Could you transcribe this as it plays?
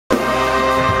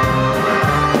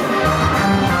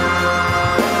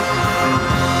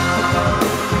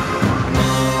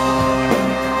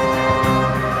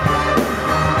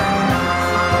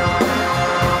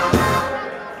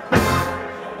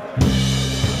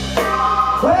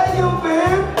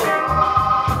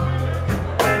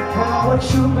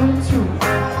what you've been to.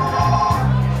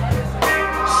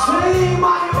 See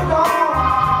my you gone,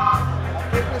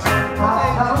 I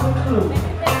found a clue.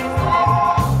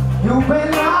 You've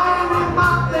been lying in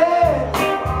my bed,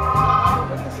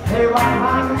 hey, right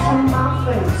behind to my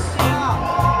face,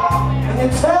 and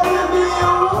you're telling me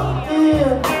you're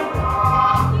here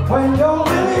when you're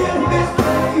really in his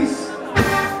place.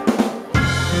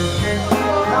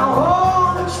 Now all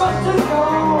the trust is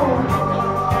gone,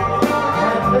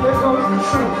 and there goes the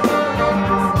truth.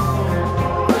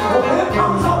 Oh, here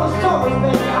comes all the stories,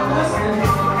 baby, I'm listening.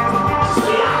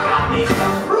 See, I got me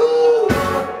some proof.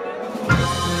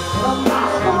 The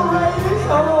masquerade is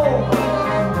over.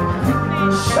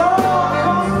 Sure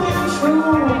comes being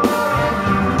true.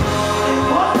 And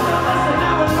most of us have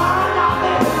never learned out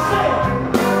there to say,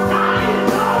 I ain't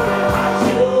knowing about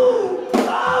you.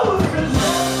 Oh, it's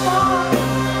a fun.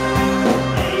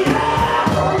 And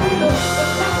yeah, oh, we look at the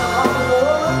things around the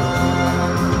world.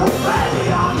 Well, baby,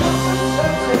 I'm just a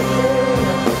sexy kid.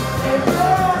 And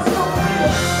there's no way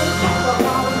to things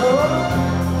around the world.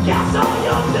 Yes, oh,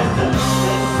 you're just a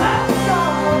sensation.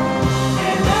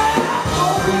 And there's no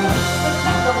way to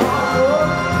things around the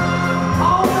world.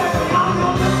 Oh, baby, I'm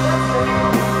your deception.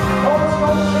 Oh, it's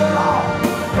gonna get off.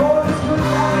 Oh, it's good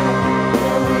time.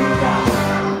 Yeah, we got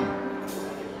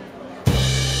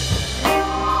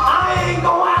I ain't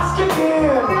gonna ask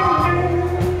again.